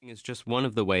is just one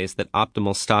of the ways that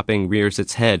optimal stopping rears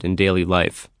its head in daily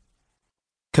life.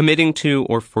 Committing to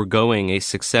or foregoing a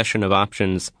succession of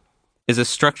options is a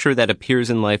structure that appears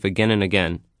in life again and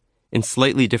again, in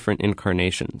slightly different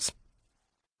incarnations.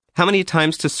 How many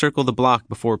times to circle the block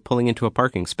before pulling into a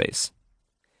parking space?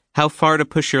 How far to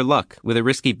push your luck with a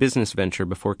risky business venture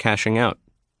before cashing out?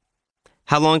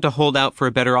 How long to hold out for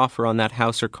a better offer on that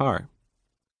house or car?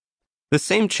 The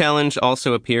same challenge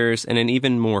also appears in an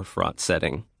even more fraught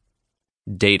setting: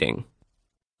 dating.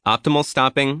 Optimal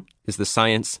stopping is the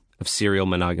science of serial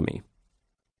monogamy.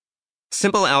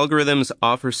 Simple algorithms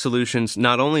offer solutions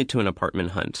not only to an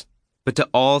apartment hunt, but to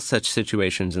all such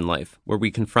situations in life where we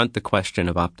confront the question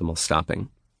of optimal stopping.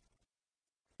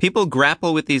 People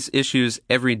grapple with these issues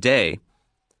every day,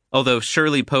 although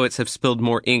surely poets have spilled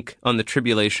more ink on the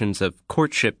tribulations of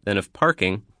courtship than of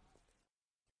parking,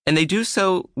 and they do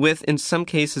so with, in some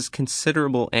cases,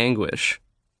 considerable anguish.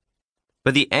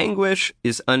 But the anguish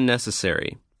is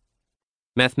unnecessary.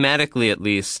 Mathematically, at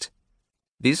least,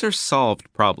 these are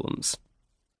solved problems.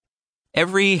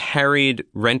 Every harried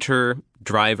renter,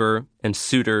 driver, and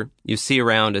suitor you see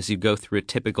around as you go through a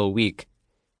typical week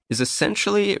is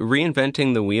essentially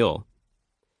reinventing the wheel.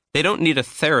 They don't need a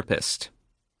therapist.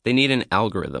 They need an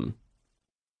algorithm.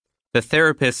 The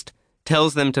therapist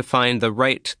tells them to find the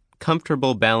right,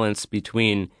 comfortable balance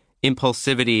between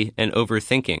impulsivity and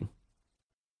overthinking.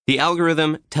 The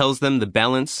algorithm tells them the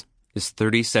balance is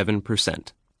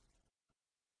 37%.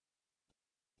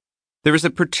 There is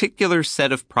a particular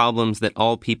set of problems that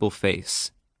all people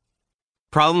face.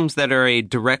 Problems that are a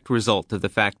direct result of the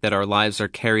fact that our lives are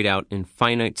carried out in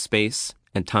finite space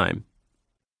and time.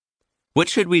 What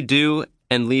should we do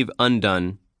and leave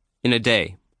undone in a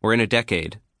day or in a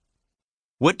decade?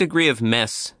 What degree of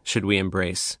mess should we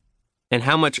embrace? And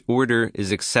how much order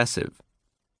is excessive?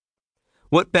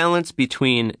 What balance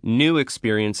between new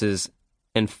experiences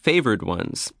and favored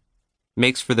ones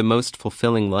makes for the most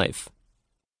fulfilling life?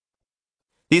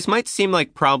 These might seem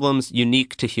like problems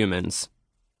unique to humans.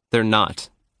 They're not.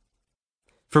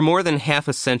 For more than half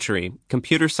a century,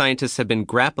 computer scientists have been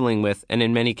grappling with, and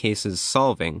in many cases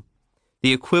solving,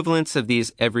 the equivalence of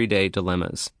these everyday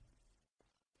dilemmas.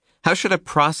 How should a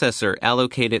processor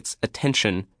allocate its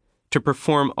attention to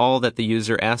perform all that the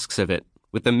user asks of it,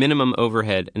 with the minimum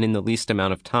overhead and in the least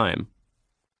amount of time?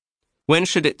 When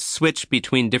should it switch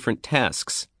between different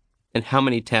tasks, and how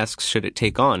many tasks should it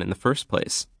take on in the first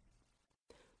place?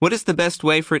 What is the best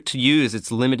way for it to use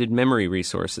its limited memory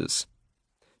resources?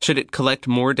 Should it collect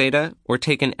more data or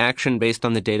take an action based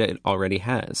on the data it already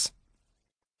has?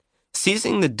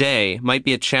 Seizing the day might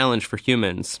be a challenge for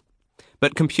humans,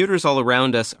 but computers all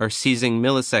around us are seizing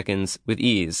milliseconds with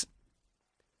ease,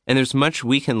 and there's much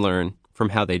we can learn from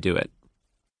how they do it.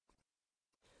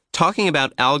 Talking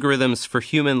about algorithms for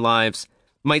human lives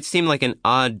might seem like an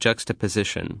odd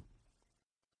juxtaposition.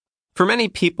 For many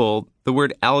people, the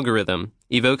word algorithm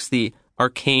evokes the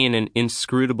arcane and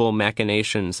inscrutable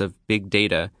machinations of big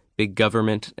data, big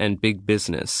government, and big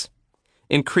business,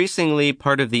 increasingly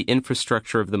part of the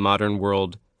infrastructure of the modern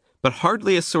world, but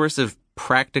hardly a source of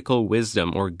practical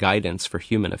wisdom or guidance for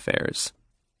human affairs.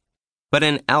 But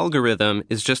an algorithm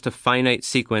is just a finite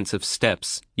sequence of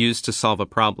steps used to solve a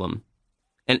problem,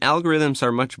 and algorithms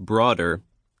are much broader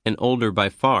and older by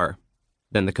far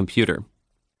than the computer.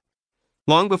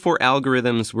 Long before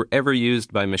algorithms were ever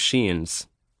used by machines,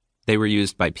 they were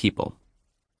used by people.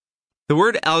 The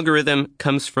word algorithm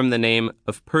comes from the name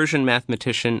of Persian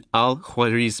mathematician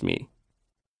al-Khwarizmi,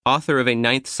 author of a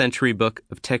 9th century book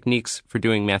of techniques for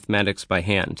doing mathematics by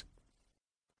hand.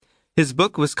 His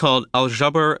book was called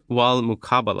Al-Jabr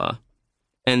wal-Muqabala,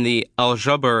 and the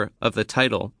Al-Jabr of the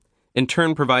title in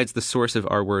turn provides the source of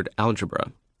our word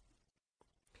algebra.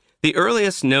 The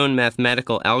earliest known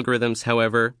mathematical algorithms,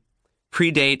 however,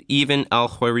 predate even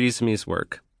al-Khwarizmi's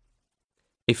work.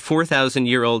 A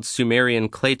 4,000-year-old Sumerian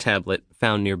clay tablet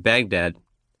found near Baghdad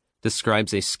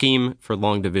describes a scheme for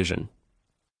long division.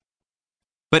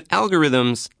 But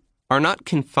algorithms are not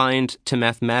confined to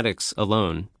mathematics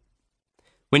alone.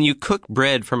 When you cook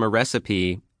bread from a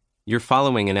recipe, you're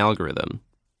following an algorithm.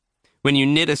 When you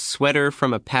knit a sweater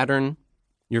from a pattern,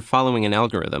 you're following an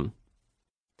algorithm.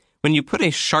 When you put a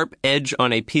sharp edge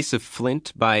on a piece of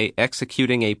flint by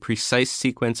executing a precise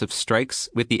sequence of strikes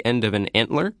with the end of an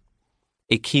antler,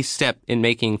 a key step in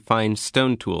making fine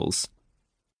stone tools,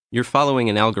 you're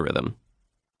following an algorithm.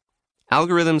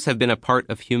 Algorithms have been a part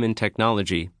of human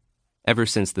technology ever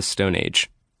since the Stone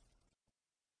Age.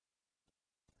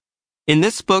 In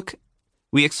this book,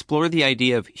 we explore the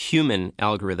idea of human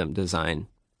algorithm design,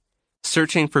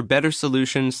 searching for better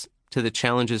solutions to the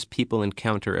challenges people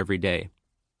encounter every day.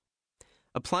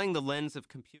 Applying the lens of computer